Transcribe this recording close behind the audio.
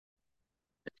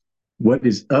What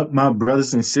is up, my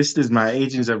brothers and sisters, my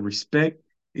agents of respect?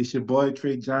 It's your boy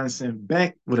Trey Johnson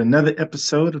back with another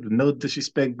episode of the No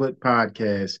Disrespect But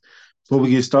podcast. Before we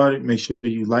get started, make sure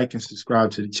you like and subscribe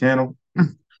to the channel.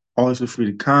 Always feel free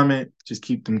to comment. Just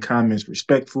keep them comments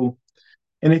respectful.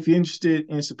 And if you're interested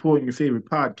in supporting your favorite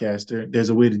podcaster, there's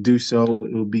a way to do so.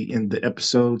 It will be in the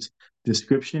episode's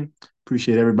description.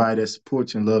 Appreciate everybody that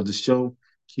supports and loves the show.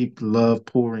 Keep the love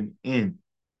pouring in.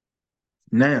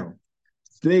 Now,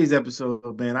 today's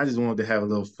episode, man, I just wanted to have a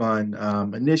little fun.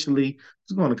 Initially, I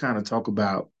was going to kind of talk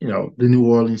about, the New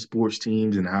Orleans sports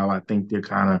teams and how I think they're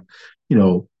kind of, you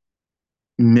know,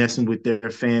 messing with their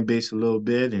fan base a little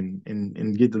bit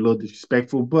and get a little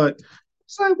disrespectful. But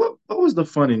it's like, what was the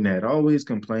fun in that? Always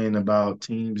complain about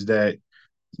teams that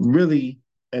really,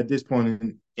 at this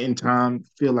point in time,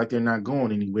 feel like they're not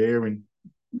going anywhere, and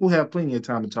we'll have plenty of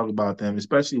time to talk about them,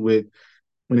 especially with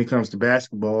when it comes to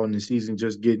basketball and the season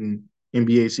just getting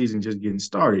NBA season just getting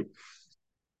started.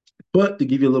 But to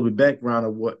give you a little bit background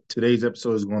of what today's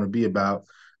episode is going to be about,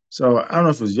 so I don't know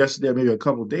if it was yesterday or maybe a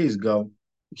couple of days ago.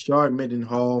 Rashard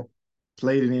Mendenhall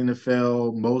played in the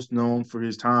NFL, most known for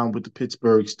his time with the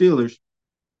Pittsburgh Steelers.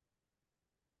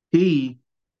 He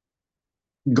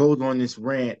goes on this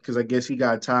rant because I guess he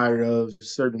got tired of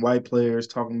certain white players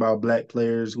talking about black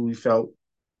players who he felt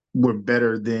were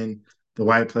better than the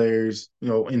white players,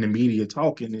 in the media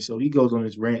talking. And so he goes on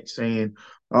his rant saying,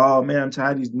 "Oh man, I'm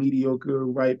tired of these mediocre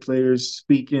white players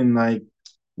speaking. Like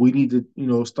we need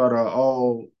to, start an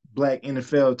all black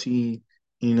NFL team.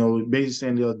 Basically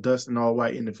saying they'll dust an all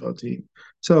white NFL team."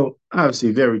 So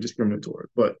obviously very discriminatory,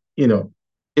 but it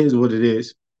is what it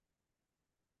is.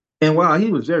 And while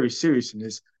he was very serious in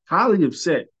this, highly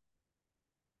upset,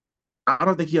 I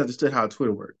don't think he understood how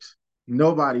Twitter works.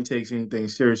 Nobody takes anything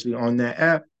seriously on that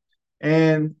app.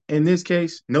 And in this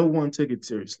case, no one took it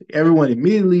seriously. Everyone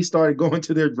immediately started going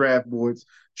to their draft boards,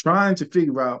 trying to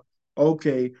figure out,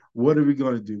 okay, what are we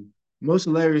going to do? Most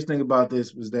hilarious thing about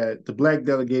this was that the black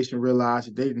delegation realized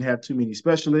that they didn't have too many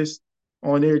specialists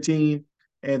on their team,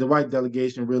 and the white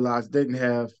delegation realized they didn't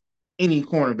have any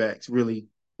cornerbacks really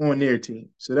on their team.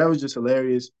 So that was just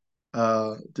hilarious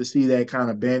to see that kind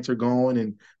of banter going.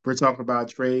 And we're talking about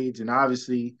trades, and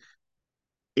obviously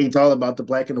it's all about the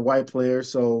black and the white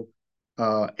players. So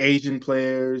Asian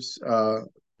players,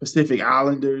 Pacific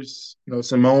Islanders,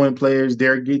 Samoan players,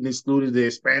 they're getting excluded. The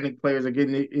Hispanic players are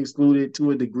getting excluded to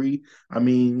a degree. I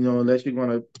mean, unless you're going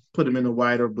to put them in the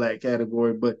white or black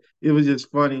category. But it was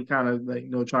just funny, kind of like,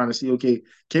 trying to see, okay,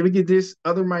 can we get this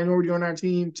other minority on our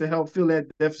team to help fill that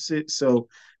deficit? So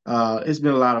it's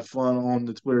been a lot of fun on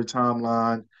the Twitter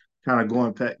timeline, kind of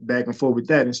going back and forth with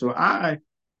that. And so I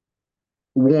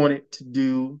wanted to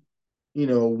do,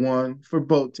 one for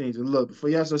both teams. And look, for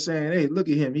y'all start saying, hey, look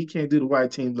at him, he can't do the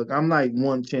white team. Look, I'm like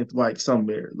 1/10 white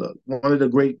somewhere. Look, one of the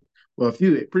great, well, a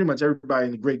few, pretty much everybody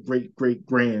in the great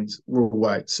grands were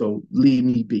white. So leave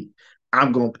me be.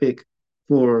 I'm gonna pick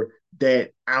for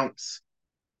that ounce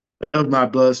of my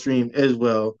bloodstream as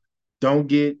well. Don't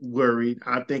get worried.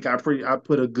 I think I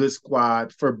put a good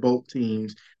squad for both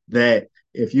teams. That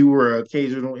if you were an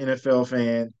occasional NFL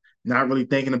fan, not really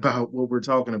thinking about what we're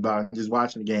talking about, just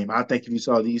watching the game, I think if you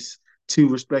saw these two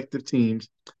respective teams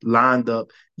lined up,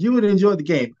 you would enjoy the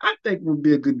game. I think it would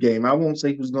be a good game. I won't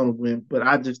say who's going to win, but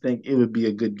I just think it would be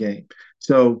a good game.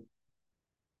 So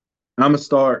I'm gonna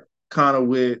start kind of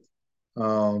with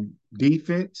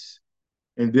defense,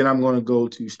 and then I'm going to go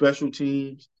to special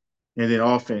teams and then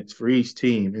offense for each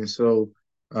team. And so,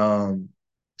 um,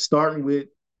 starting with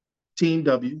Team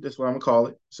W, that's what I'm gonna call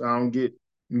it, so I don't get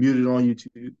muted on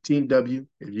YouTube. Team W,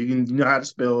 if you know how to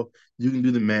spell, you can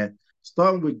do the math.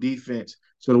 Starting with defense.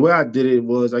 So the way I did it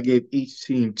was I gave each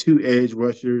team two edge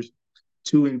rushers,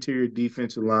 two interior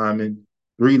defensive linemen,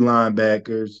 three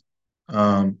linebackers,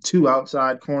 two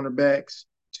outside cornerbacks,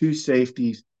 two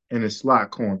safeties, and a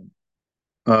slot corner.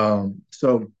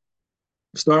 So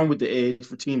starting with the edge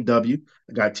for Team W,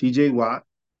 I got TJ Watt,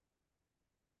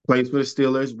 plays for the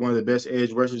Steelers, one of the best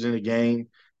edge rushers in the game,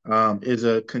 is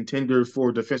a contender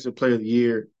for Defensive Player of the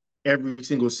Year every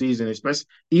single season, especially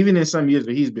even in some years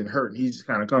where he's been hurt. He's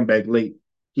kind of come back late.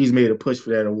 He's made a push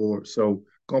for that award. So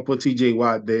gonna put TJ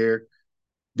Watt there.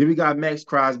 Then we got Max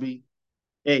Crosby.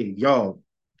 Hey, y'all,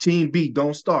 Team B,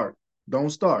 don't start.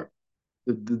 Don't start.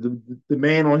 The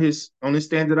man on his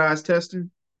standardized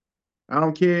testing, I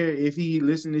don't care if he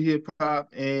listened to hip hop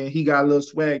and he got a little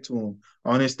swag to him.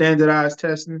 On his standardized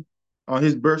testing, on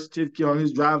his birth certificate, on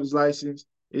his driver's license,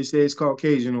 it says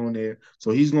Caucasian on there.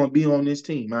 So he's going to be on this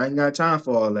team. I ain't got time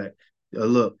for all that.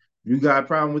 Look, you got a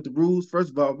problem with the rules? First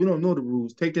of all, we don't know the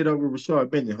rules. Take that up with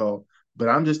Rashard Mendenhall. But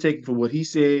I'm just taking for what he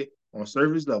said on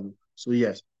service level. So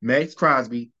yes, Max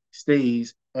Crosby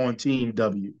stays on Team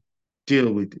W.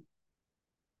 Deal with it.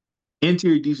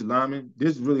 Interior defensive lineman.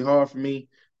 This is really hard for me.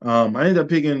 I ended up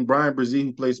picking Brian Brzee,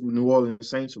 who plays with New Orleans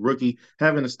Saints, a rookie,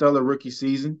 having a stellar rookie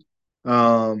season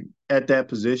at that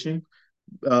position.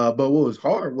 But what was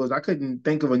hard was I couldn't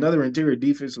think of another interior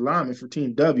defensive lineman for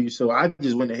Team W, so I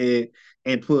just went ahead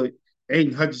and put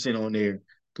Aiden Hutchinson on there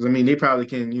because I mean they probably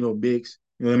can, mix.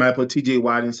 They might put T.J.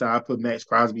 Watt inside, put Max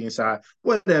Crosby inside,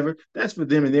 whatever. That's for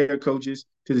them and their coaches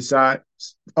to decide.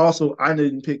 Also, I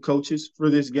didn't pick coaches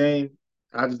for this game.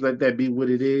 I just let that be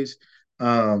what it is.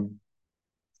 Um,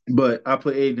 but I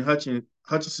put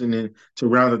Hutchinson in to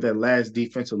round up that last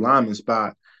defensive lineman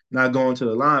spot. Now going to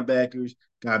the linebackers,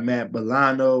 got Matt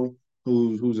Milano,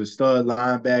 who's a stud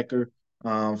linebacker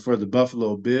for the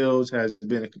Buffalo Bills, has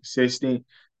been a consistent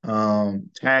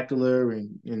tackler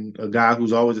and a guy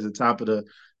who's always at the top of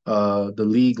the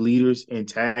league leaders in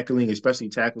tackling, especially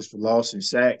tackles for loss and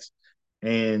sacks,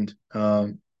 and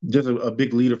just a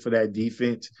big leader for that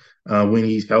defense when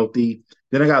he's healthy.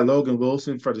 Then I got Logan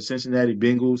Wilson for the Cincinnati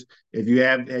Bengals. If you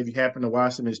happen to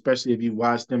watch them, especially if you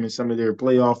watched them in some of their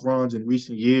playoff runs in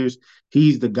recent years,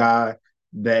 he's the guy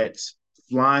that's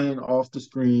flying off the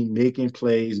screen, making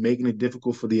plays, making it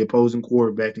difficult for the opposing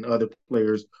quarterback and other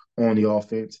players on the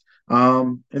offense.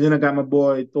 And then I got my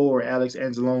boy Thor, Alex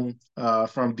Anzalone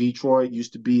from Detroit,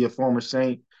 used to be a former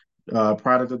Saint,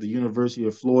 product of the University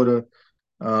of Florida.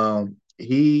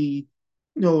 He,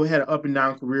 had an up and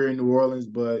down career in New Orleans,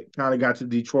 but kind of got to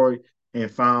Detroit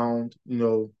and found,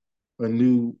 a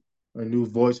new a new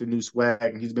voice, a new swag,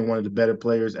 and he's been one of the better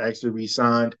players. Actually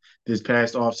re-signed this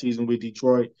past offseason with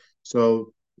Detroit.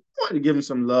 So wanted to give him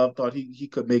some love. Thought he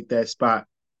could make that spot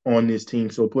on this team.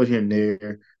 So put him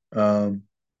there. Um,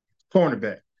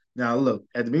 Cornerback. Now look,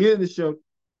 at the beginning of the show,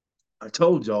 I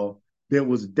told y'all there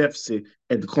was a deficit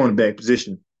at the cornerback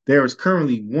position. There is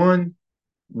currently one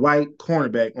white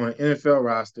cornerback on an NFL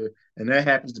roster, and that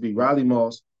happens to be Riley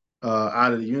Moss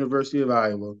out of the University of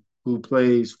Iowa, who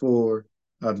plays for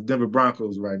the Denver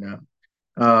Broncos right now.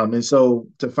 And so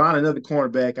to find another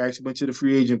cornerback, I actually went to the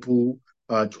free agent pool.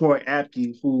 Troy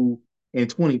Apke, who in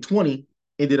 2020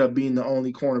 ended up being the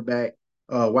only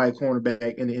white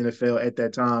cornerback in the NFL at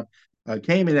that time,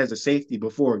 came in as a safety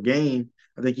before a game.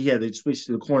 I think he had to switch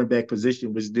to the cornerback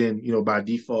position, which then, by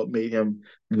default made him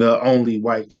the only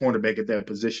white cornerback at that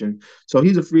position. So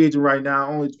he's a free agent right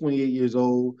now, only 28 years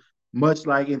old. Much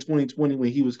like in 2020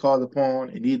 when he was called upon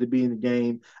and needed to be in the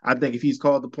game, I think if he's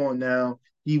called upon now,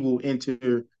 he will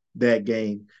enter that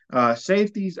game.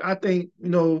 Safeties, I think,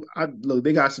 look,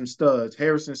 they got some studs.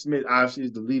 Harrison Smith obviously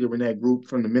is the leader in that group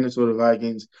from the Minnesota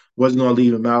Vikings. Wasn't going to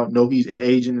leave him out. No, he's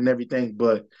aging and everything,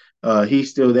 but he's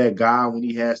still that guy when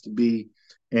he has to be.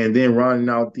 And then running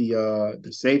out the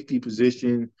safety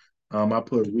position, I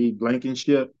put Reed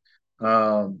Blankenship.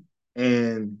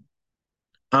 And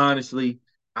honestly,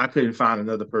 I couldn't find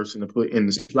another person to put in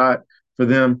the slot for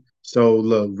them. So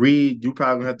look, Reed, you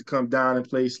probably gonna have to come down and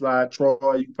play slot.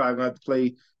 Troy, you probably gonna have to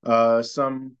play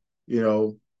some,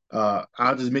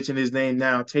 I'll just mention his name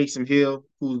now, Taysom Hill,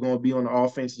 who's gonna be on the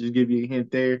offense, just give you a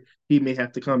hint there. He may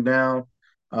have to come down.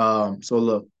 So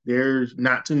look, there's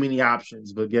not too many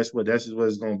options, but guess what? That's just what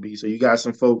it's gonna be. So you got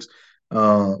some folks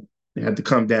that have to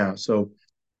come down. So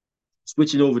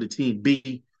switching over to team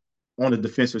B, on the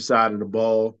defensive side of the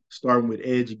ball, starting with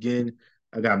edge again.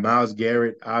 I got Myles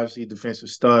Garrett, obviously defensive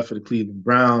stud for the Cleveland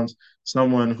Browns,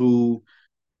 someone who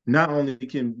not only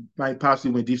might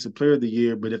possibly win Defensive Player of the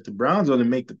Year, but if the Browns are to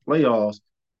make the playoffs,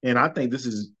 and I think this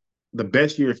is the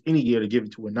best year of any year to give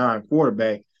it to a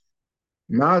non-quarterback,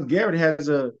 Myles Garrett has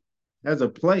a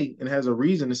play and has a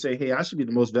reason to say, hey, I should be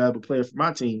the most valuable player for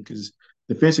my team because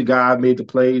defensive guy made the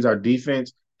plays. Our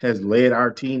defense has led our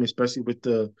team, especially with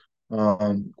the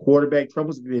quarterback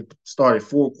troubles. They started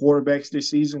 4 quarterbacks this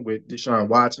season with Deshaun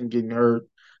Watson getting hurt.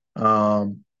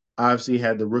 Obviously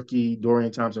had the rookie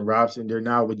Dorian Thompson-Robinson. They're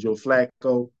now with Joe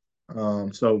Flacco.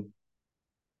 So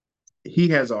he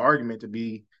has an argument to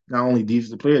be not only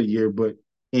defensive player of the year, but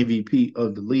MVP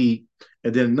of the league.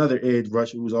 And then another edge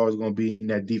rusher who's always going to be in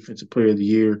that defensive player of the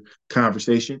year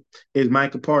conversation is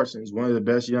Micah Parsons, one of the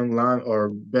best young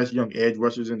edge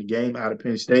rushers in the game out of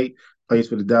Penn State, plays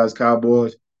for the Dallas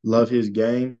Cowboys. Love his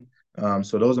game.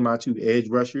 So those are my 2 edge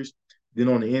rushers. Then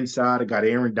on the inside, I got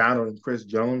Aaron Donald and Chris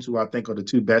Jones, who I think are the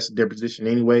 2 best at their position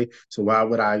anyway. So why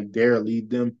would I dare leave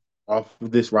them off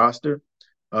of this roster?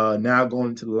 Now going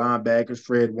into the linebackers,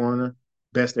 Fred Warner,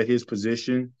 best at his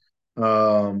position.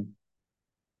 Demario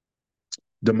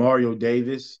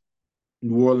Davis,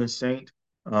 New Orleans Saint.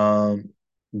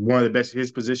 one of the best at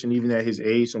his position, even at his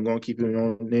age. So I'm going to keep him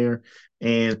on there.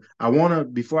 And I want to,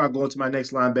 before I go into my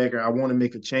next linebacker, I want to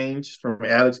make a change from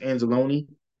Alex Anzalone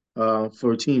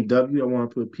for Team W. I want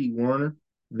to put Pete Werner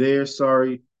there.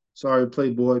 Sorry,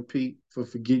 Playboy Pete, for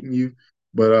forgetting you.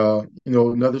 But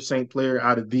another Saint player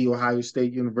out of the Ohio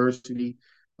State University,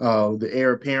 the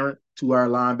heir apparent to our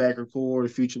linebacker core, the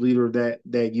future leader of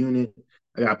that unit.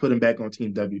 I got to put him back on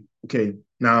Team W. Okay,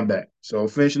 now I'm back. So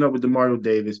finishing up with Demario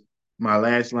Davis, my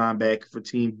last linebacker for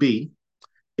Team B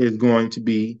is going to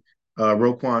be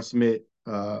Roquan Smith,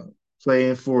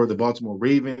 playing for the Baltimore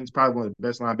Ravens, probably one of the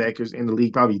best linebackers in the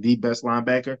league, probably the best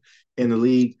linebacker in the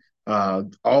league.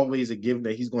 Always a given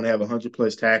that he's going to have 100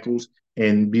 plus tackles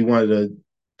and be one of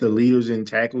the leaders in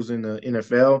tackles in the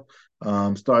NFL.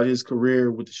 Started his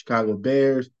career with the Chicago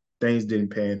Bears. Things didn't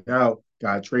pan out.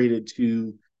 Got traded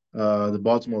to the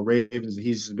Baltimore Ravens.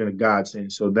 He's just been a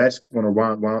godsend. So that's going to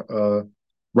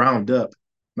round up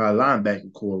my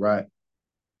linebacker core, right?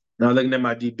 Now looking at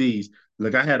my DBs,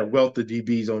 look, I had a wealth of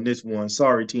DBs on this one.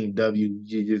 Sorry, Team W.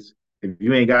 You just if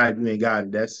you ain't got it, you ain't got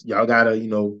it. That's y'all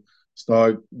gotta,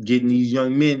 start getting these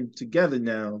young men together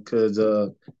now because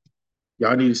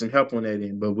y'all needed some help on that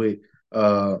end. But with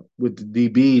the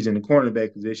DBs and the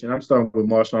cornerback position, I'm starting with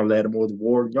Marshawn Lattimore, the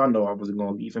Ward. Y'all know I wasn't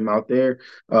going to leave him out there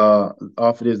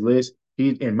off of this list. He,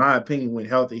 in my opinion, when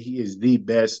healthy, he is the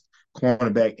best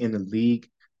cornerback in the league.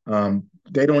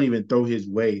 They don't even throw his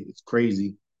way. It's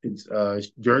crazy. It's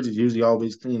Jersey's usually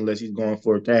always clean unless he's going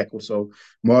for a tackle. So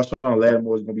Marshawn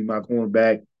Lattimore is going to be my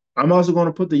cornerback. I'm also going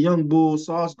to put the young bull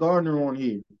Sauce Gardner on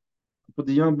here. Put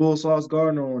the young bull Sauce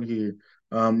Gardner on here.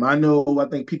 I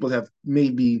think people have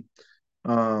maybe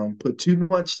put too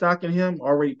much stock in him,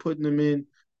 already putting him in,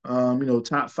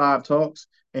 top five talks.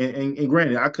 And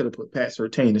granted, I could have put Pat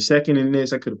Surtain the second in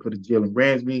this. I could have put a Jalen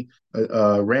Ramsey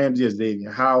as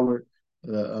Xavier Howard,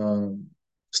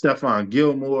 Stephon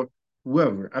Gilmore,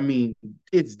 whoever. I mean,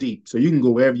 it's deep. So you can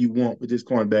go wherever you want with this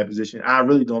cornerback position. I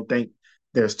really don't think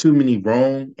there's too many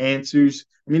wrong answers.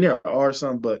 I mean, there are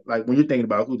some, but like when you're thinking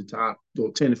about who the top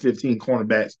 10 to 15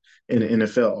 cornerbacks in the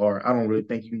NFL are, I don't really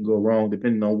think you can go wrong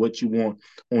depending on what you want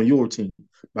on your team.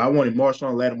 But I wanted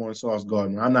Marshawn Lattimore and Sauce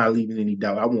Gardner. I'm not leaving any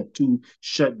doubt. I want two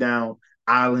shut down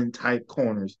island type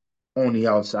corners on the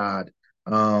outside.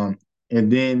 And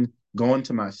then going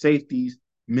to my safeties,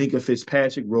 Minka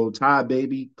Fitzpatrick, Roll Tide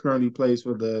baby, currently plays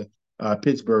for the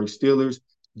Pittsburgh Steelers.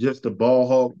 Just a ball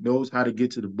hawk, knows how to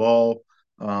get to the ball.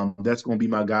 That's going to be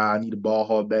my guy. I need a ball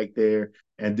hawk back there.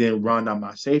 And then round out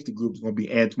my safety group is going to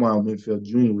be Antoine Winfield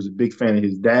Jr. Was a big fan of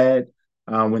his dad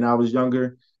when I was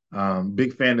younger.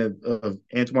 Big fan of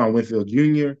Antoine Winfield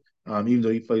Jr. Even though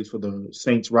he plays for the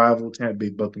Saints rival Tampa Bay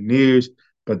Buccaneers.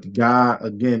 But the guy,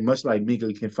 again, much like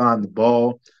Minka, can find the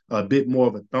ball, a bit more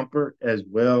of a thumper as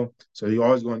well. So you're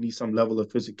always going to need some level of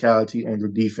physicality on your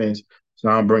defense. So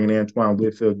I'm bringing Antoine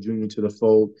Winfield Jr. to the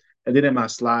fold. And then in my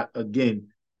slot, again,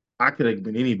 I could have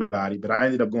been anybody, but I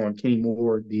ended up going Kenny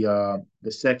Moore, the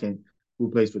second,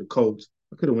 who plays for the Colts.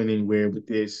 I could have went anywhere with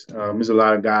this. There's a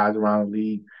lot of guys around the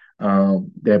league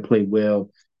that play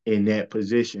well in that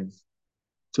position.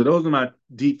 So those are my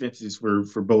defenses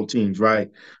for both teams,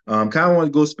 right? Kind of want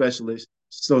to go specialist.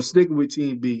 So sticking with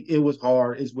Team B, it was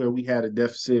hard. It's where we had a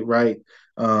deficit, right?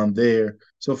 There.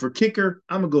 So for kicker,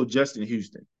 I'm gonna go Justin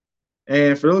Houston.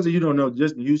 And for those of you who don't know,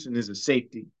 Justin Houston is a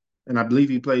safety, and I believe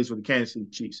he plays for the Kansas City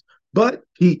Chiefs. But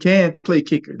he can play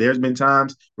kicker. There's been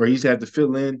times where he's had to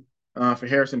fill in for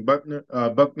Harrison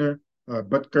Butker,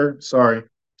 sorry,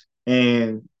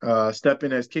 and step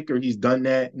in as kicker. He's done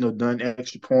that, done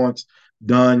extra points,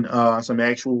 done some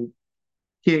actual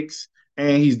kicks,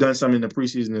 and he's done some in the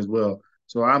preseason as well.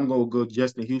 So I'm going to go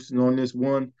Justin Houston on this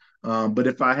one. But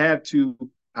if I have to,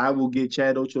 I will get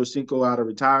Chad Ochocinco out of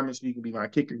retirement so he can be my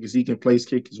kicker because he can place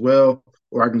kick as well.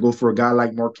 Or I can go for a guy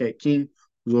like Marquette King,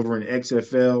 who's over in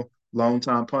XFL,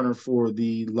 longtime punter for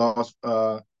the Las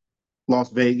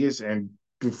Vegas and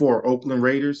before Oakland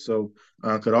Raiders. So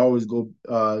could always go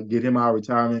get him out of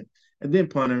retirement. And then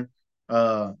punter,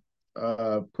 uh,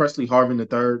 Presley Harvin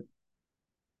III,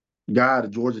 guy out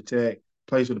of Georgia Tech,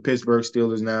 plays for the Pittsburgh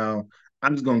Steelers now.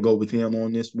 I'm just gonna go with him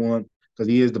on this one because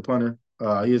he is the punter.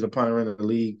 He is a punter in the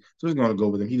league, so I'm just gonna go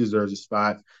with him. He deserves a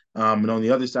spot. And on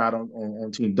the other side,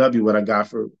 on Team W, what I got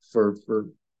for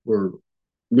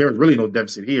there's really no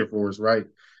deficit here for us, right?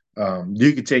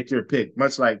 You can take your pick,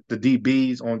 much like the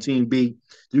DBs on Team B.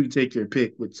 You can take your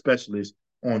pick with specialists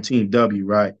on Team W,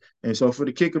 right? And so for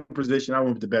the kicker position, I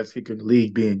went with the best kicker in the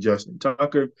league, being Justin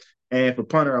Tucker. And for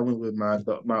punter, I went with my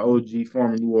OG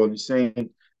former New Orleans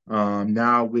Saint,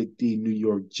 now with the New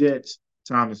York Jets,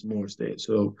 Thomas Morstead.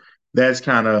 So that's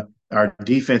kind of our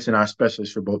defense and our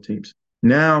specialists for both teams.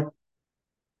 Now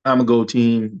I'm gonna go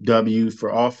team W for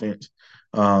offense.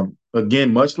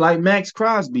 Again, much like Max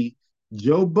Crosby,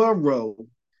 Joe Burrow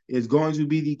is going to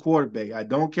be the quarterback. I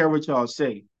don't care what y'all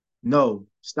say. No,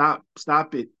 stop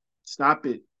it, stop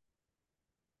it.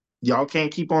 Y'all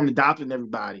can't keep on adopting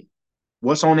everybody.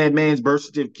 What's on that man's birth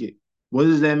certificate? What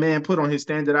does that man put on his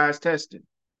standardized testing?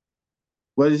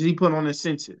 What does he put on his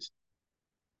census?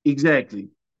 Exactly.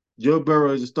 Joe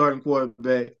Burrow is a starting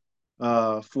quarterback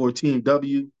for Team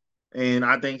W, and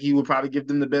I think he would probably give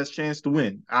them the best chance to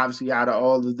win. Obviously, out of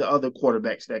all of the other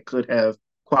quarterbacks that could have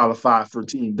qualified for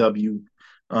Team W,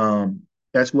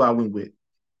 that's who I went with.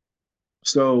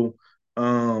 So,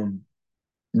 um,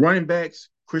 running backs,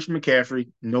 Christian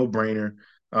McCaffrey, no brainer.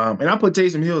 And I put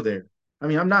Taysom Hill there. I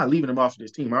mean, I'm not leaving him off of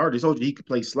this team. I already told you he could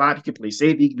play slot, he could play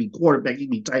safety, he could be quarterback, he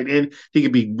could be tight end, he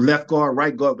could be left guard,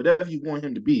 right guard, whatever you want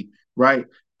him to be, right?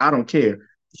 I don't care.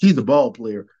 He's a ball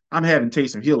player. I'm having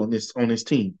Taysom Hill on this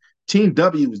team. Team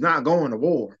W is not going to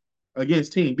war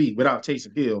against Team B without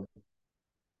Taysom Hill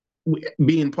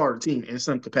being part of the team in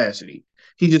some capacity.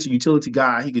 He's just a utility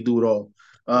guy. He could do it all.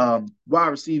 Wide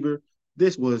receiver,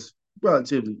 this was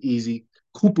relatively easy.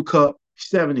 Cooper Cup,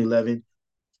 7-11.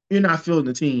 You're not filling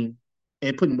the team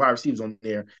and putting wide receivers on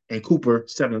there, and Cooper,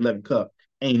 7-11 Cup,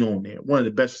 ain't on there. One of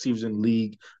the best receivers in the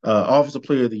league. Offensive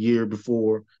player of the year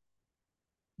before,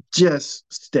 just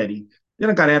steady. Then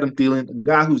I got Adam Thielen, a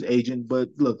guy who's aging, but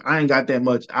look, I ain't got that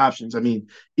much options. I mean,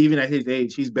 even at his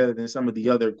age, he's better than some of the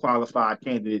other qualified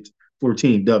candidates for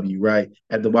Team W, right,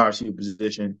 at the wide receiver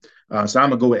position. So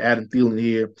I'm gonna go with Adam Thielen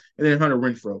here, and then Hunter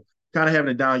Renfrow, kind of having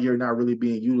a down year, not really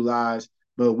being utilized,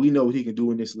 but we know what he can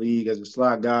do in this league as a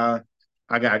slot guy.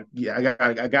 I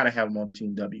gotta have him on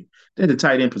Team W. Then the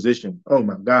tight end position. Oh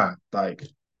my God, like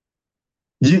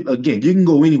you can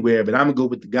go anywhere, but I'm gonna go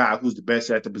with the guy who's the best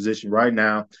at the position right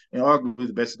now, and arguably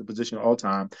the best at the position all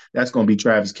time. That's gonna be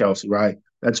Travis Kelce, right?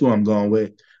 That's who I'm going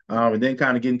with. And then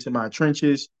kind of get into my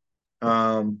trenches.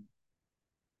 Um,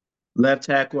 Left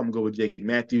tackle, I'm gonna go with Jake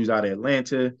Matthews out of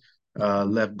Atlanta.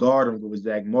 Left guard, I'm gonna go with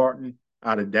Zach Martin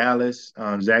out of Dallas.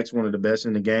 Zach's one of the best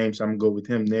in the game, so I'm gonna go with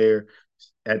him there.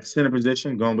 At the center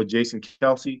position, going with Jason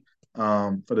Kelsey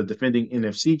for the defending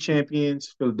NFC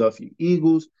champions, Philadelphia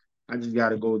Eagles. I just got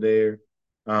to go there.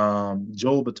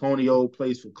 Joe Batonio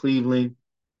plays for Cleveland.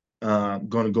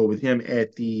 Going to go with him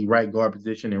at the right guard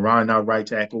position, and Ron out right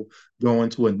tackle,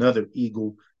 going to another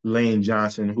Eagle, Lane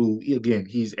Johnson, who again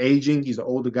he's aging, he's an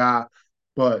older guy,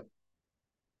 but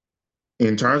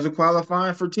in terms of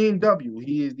qualifying for Team W,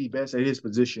 he is the best at his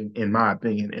position, in my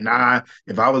opinion. And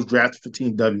if I was drafted for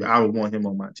Team W, I would want him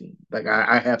on my team. Like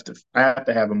I have to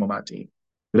have him on my team.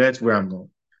 So that's where I'm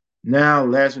going. Now,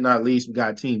 last but not least, we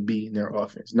got Team B in their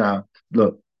offense. Now,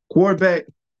 look, quarterback,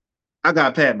 I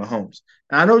got Pat Mahomes.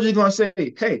 And I know you're gonna say,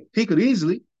 hey, he could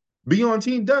easily be on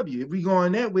Team W if we go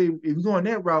on that way, if we go on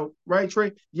that route, right,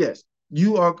 Trey? Yes,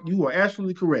 you are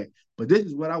absolutely correct. But this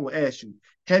is what I will ask you: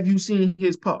 have you seen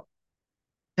his pup?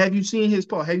 Have you seen his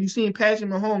Paul? Have you seen Patrick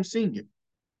Mahomes Sr.?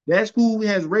 That's who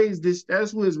has raised this.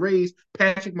 That's who has raised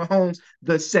Patrick Mahomes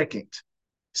the second.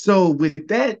 So with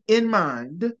that in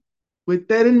mind,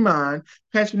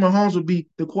 Patrick Mahomes will be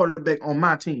the quarterback on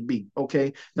my team B.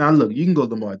 Okay. Now look, you can go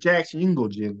Lamar Jackson, you can go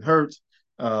Jalen Hurts,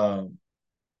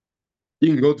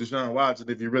 you can go to Deshaun Watson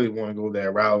if you really want to go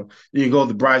that route. You can go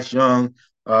to Bryce Young.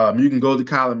 You can go to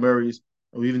Kyler Murray's,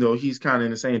 even though he's kind of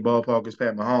in the same ballpark as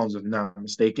Pat Mahomes, if I'm not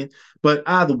mistaken. But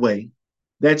either way,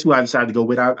 that's who I decided to go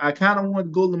with. I kind of wanted to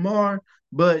go Lamar,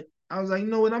 but I was like, you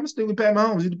know what? I'm gonna stick with Pat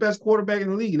Mahomes. He's the best quarterback in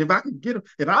the league, and if I can get him,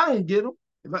 if I don't get him,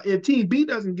 if Team B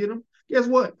doesn't get him, guess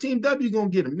what? Team W gonna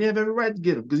get him. They have every right to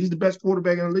get him because he's the best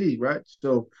quarterback in the league, right?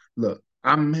 So look,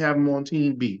 I'm having him on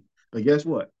Team B, but guess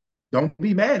what? Don't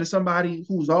be mad at somebody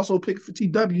who's also picked for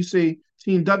TW. Say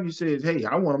Team W says, "Hey,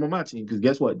 I want him on my team," because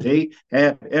guess what? They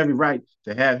have every right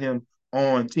to have him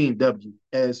on Team W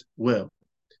as well.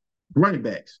 Running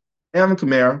backs, Alvin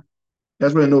Kamara.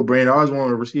 That's really no brainer. I always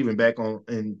want a receiving back on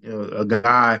and a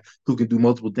guy who can do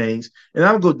multiple things. And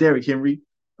I'm gonna go Derrick Henry.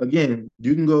 Again,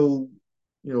 you can go,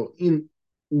 in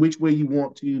which way you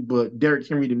want to, but Derrick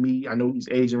Henry to me, I know he's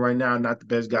aging right now, not the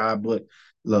best guy, but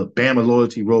look, Bama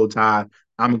loyalty, roll tide.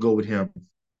 I'm gonna go with him.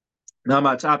 Now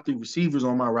my top three receivers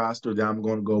on my roster that I'm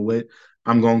gonna go with.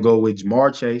 I'm gonna go with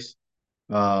Jamar Chase,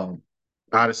 um,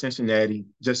 out of Cincinnati,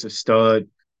 just a stud.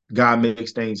 Guy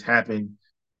makes things happen.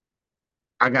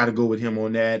 I got to go with him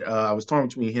on that. I was torn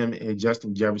between him and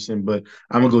Justin Jefferson, but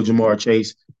I'm gonna go Jamar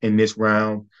Chase in this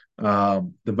round.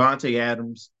 Devontae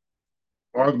Adams,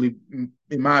 arguably,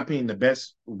 in my opinion, the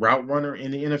best route runner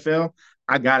in the NFL.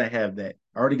 I gotta have that.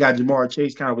 I already got Jamar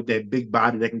Chase kind of with that big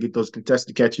body that can get those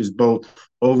contested catches both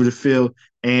over the field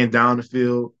and down the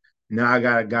field. Now I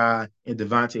got a guy in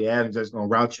Devontae Adams that's gonna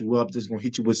route you up, that's gonna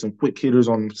hit you with some quick hitters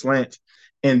on the slants.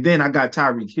 And then I got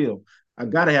Tyreek Hill. I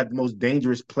gotta have the most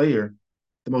dangerous player,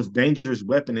 the most dangerous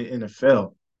weapon in the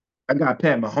NFL. I got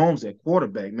Pat Mahomes at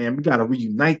quarterback, man. We gotta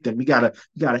reunite them. We gotta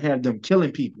have them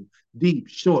killing people, deep,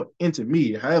 short,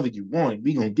 intermediate, however you want it.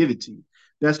 We gonna give it to you.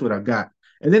 That's what I got.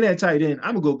 And then at tight end,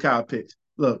 I'm gonna go Kyle Pitts.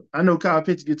 Look, I know Kyle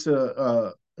Pitts gets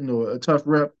a tough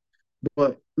rep,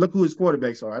 but look who his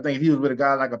quarterbacks are. I think if he was with a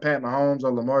guy like a Pat Mahomes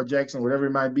or Lamar Jackson, whatever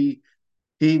it might be,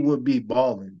 he would be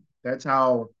balling. That's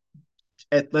how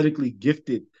athletically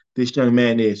gifted this young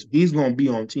man is. He's going to be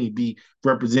on Team B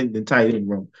representing the tight end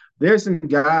room. There's some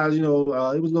guys, it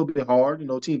was a little bit hard.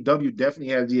 Team W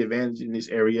definitely has the advantage in this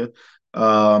area.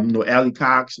 Ali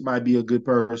Cox might be a good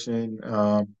person.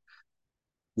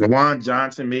 Jawan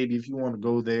Johnson, maybe if you want to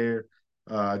go there.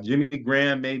 Jimmy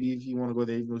Graham, maybe if you want to go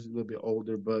there, even though he's a little bit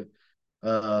older. But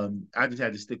I just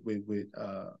had to stick with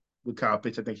Kyle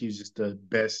Pitts. I think he's just the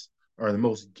best or the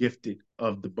most gifted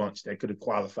of the bunch that could have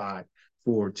qualified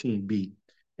for Team B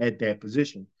at that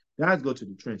position. Guys go to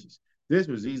the trenches. This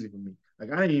was easy for me.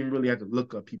 Like I didn't even really have to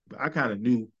look up people. I kind of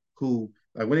knew who.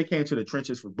 Like when it came to the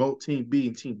trenches for both Team B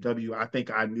and Team W, I think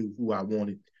I knew who I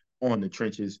wanted on the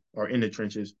trenches or in the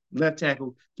trenches. Left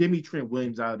tackle, give me Trent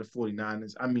Williams out of the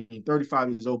 49ers. I mean, 35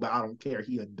 years old, but I don't care.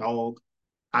 He a dog.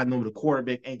 I know the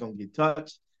quarterback ain't going to get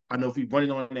touched. I know if we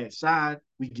running on that side,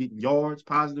 we get yards,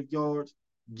 positive yards.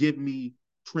 Give me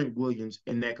Trent Williams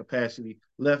in that capacity.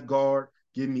 Left guard,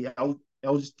 give me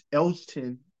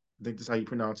Elston. I think that's how you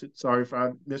pronounce it. Sorry if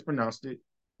I mispronounced it.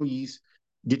 Please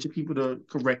get your people to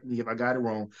correct me if I got it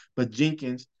wrong. But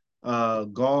Jenkins,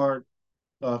 guard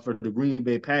for the Green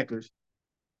Bay Packers.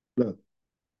 Look,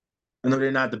 I know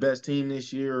they're not the best team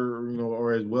this year,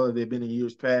 or as well as they've been in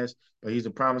years past, but he's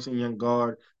a promising young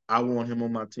guard. I want him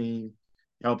on my team,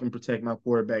 helping protect my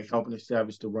quarterback, helping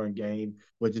establish the run game,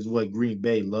 which is what Green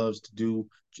Bay loves to do,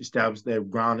 establish that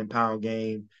ground and pound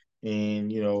game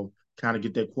and, kind of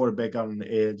get that quarterback out on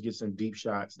the edge, get some deep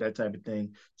shots, that type of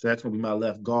thing. So that's going to be my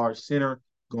left guard. Center,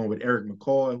 going with Eric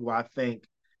McCoy, who I think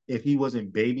if he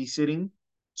wasn't babysitting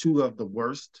two of the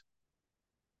worst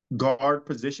guard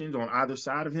positions on either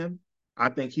side of him, I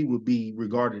think he would be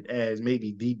regarded as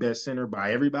maybe the best center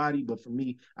by everybody. But for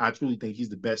me, I truly think he's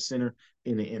the best center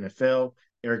in the NFL.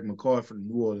 Eric McCoy for the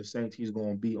New Orleans Saints, he's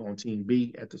going to be on Team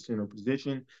B at the center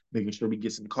position, making sure we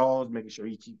get some calls, making sure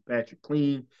he keeps Patrick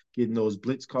clean, getting those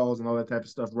blitz calls and all that type of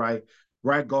stuff right.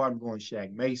 Right guard, I'm going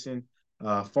Shaq Mason,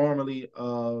 formerly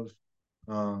of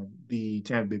the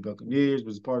Tampa Bay Buccaneers,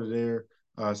 was part of their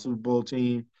Super Bowl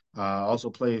team. Also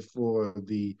played for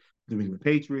the New England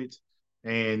Patriots,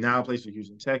 and now plays for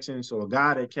Houston Texans. So a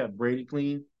guy that kept Brady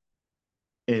clean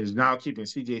and is now keeping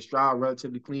C.J. Stroud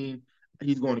relatively clean.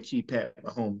 He's going to keep Pat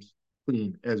Mahomes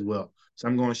clean as well. So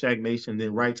I'm going Shaq Mason.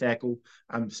 Then right tackle.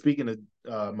 I'm speaking of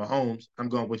Mahomes. I'm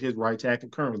going with his right tackle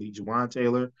currently, Jawan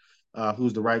Taylor,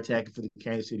 who's the right tackle for the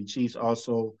Kansas City Chiefs.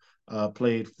 Also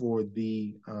played for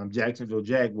the Jacksonville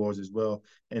Jaguars as well.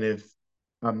 And if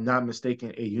I'm not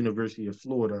mistaken, a University of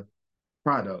Florida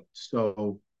product.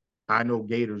 So I know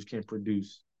Gators can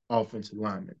produce offensive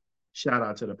linemen. Shout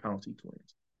out to the Pouncey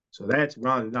twins. So that's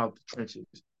rounding out the trenches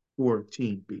for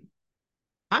Team B.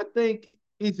 I think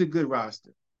it's a good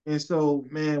roster. And so,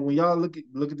 man, when y'all look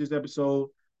at this episode,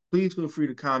 please feel free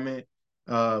to comment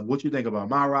what you think about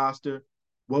my roster.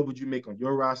 What would you make on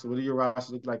your roster? What do your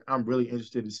roster look like? I'm really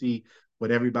interested to see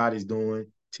what everybody's doing.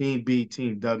 Team B,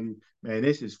 Team W. Man,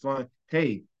 this is fun.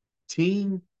 Hey,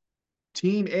 Team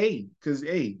A, because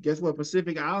hey, guess what?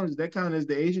 Pacific Islands, that kind of is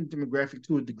the Asian demographic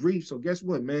to a degree. So guess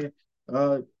what, man?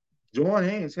 Join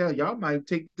hands. Hell, y'all might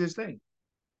take this thing.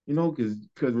 Because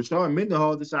Rashard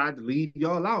Mendenhall decided to leave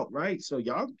y'all out, right? So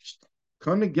y'all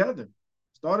come together,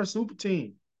 start a super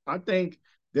team. I think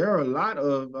there are a lot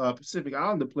of Pacific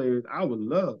Islander players I would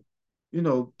love.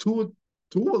 Tua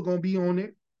gonna be on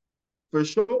it for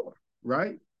sure,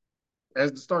 right?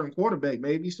 As the starting quarterback,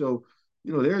 maybe. So,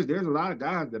 there's a lot of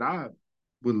guys that I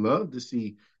would love to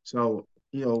see. So,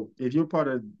 if you're part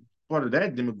of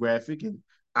that demographic and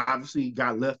obviously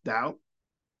got left out,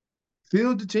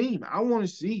 field the team. I want to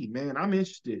see, man. I'm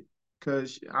interested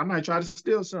because I might try to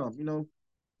steal some,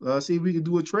 see if we can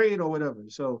do a trade or whatever.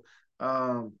 So,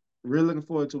 really looking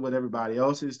forward to what everybody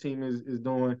else's team is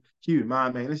doing. Keep in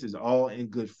mind, man, this is all in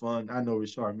good fun. I know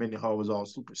Richard Mendenhall was all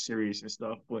super serious and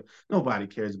stuff, but nobody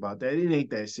cares about that. It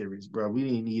ain't that serious, bro. We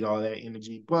didn't need all that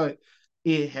energy, but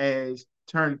it has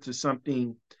turned to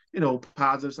something,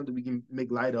 positive, something we can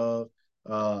make light of.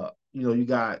 You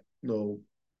got,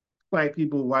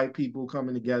 white people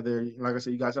coming together. Like I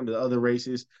said, you got some of the other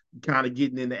races kind of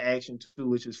getting into action too,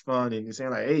 which is fun and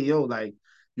saying like, hey, yo, like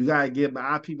you gotta get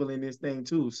my people in this thing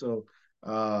too. So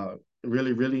uh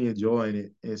really, really enjoying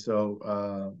it. And so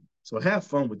have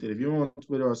fun with it. If you're on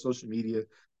Twitter or social media,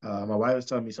 my wife was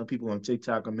telling me some people on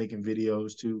TikTok are making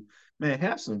videos too. Man,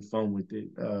 have some fun with it.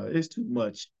 It's too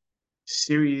much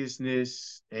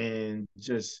seriousness and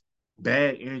just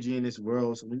bad energy in this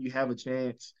world. So when you have a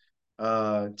chance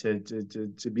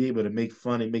to be able to make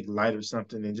fun and make light of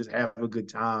something and just have a good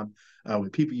time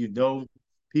with people you know,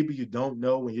 people you don't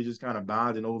know, when you're just kind of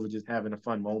bonding over just having a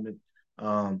fun moment.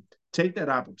 Um, take that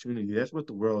opportunity. That's what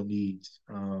the world needs.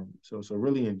 So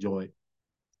really enjoy it.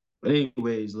 But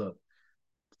anyways, look,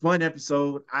 fun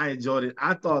episode. I enjoyed it.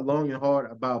 I thought long and hard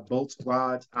about both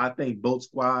squads. I think both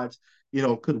squads,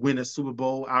 could win a Super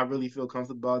Bowl. I really feel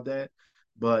comfortable about that.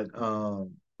 But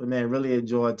man, really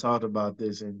enjoyed talking about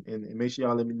this and make sure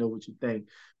y'all let me know what you think.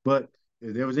 But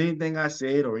if there was anything I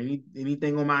said or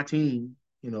anything on my team,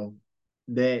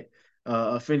 that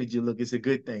offended you, look, it's a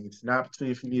good thing. It's an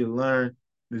opportunity for me to learn.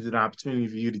 It's an opportunity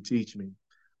for you to teach me.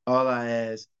 All I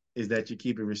ask is that you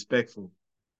keep it respectful.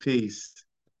 Peace.